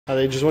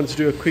I just wanted to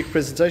do a quick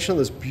presentation on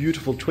this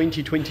beautiful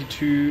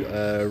 2022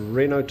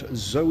 Renault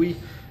Zoe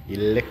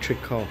electric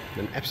car.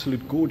 An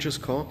absolute gorgeous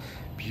car,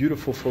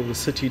 beautiful for the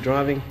city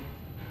driving,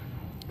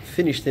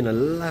 finished in a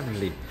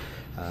lovely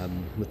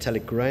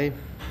metallic grey.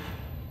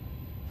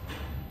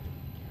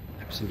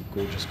 Absolute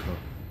gorgeous car.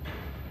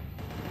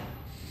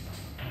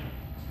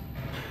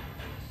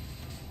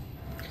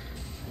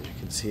 As you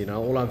can see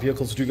now, all our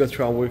vehicles do go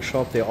through our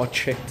workshop. They are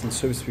checked and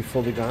serviced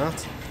before they go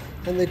out,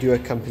 and they do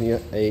accompany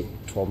a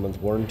 12-month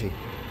warranty.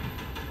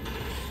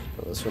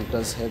 Now this one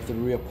does have the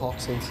rear park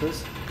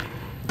sensors,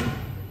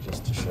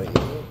 just to show you.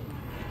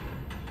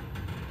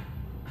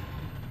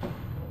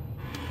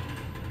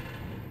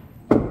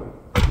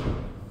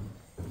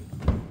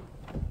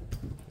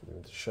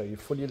 To show you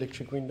fully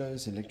electric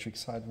windows, electric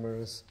side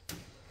mirrors,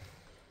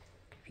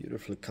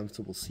 beautifully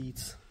comfortable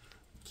seats,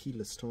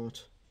 keyless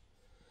start.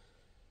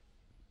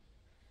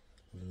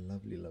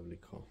 Lovely, lovely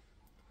car.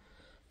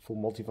 Full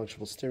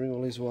multifunctional steering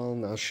wheel as well.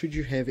 Now, should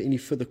you have any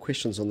further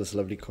questions on this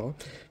lovely car,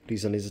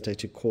 please don't hesitate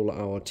to call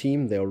our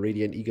team. They are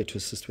ready and eager to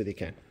assist where they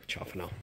can. Ciao for now.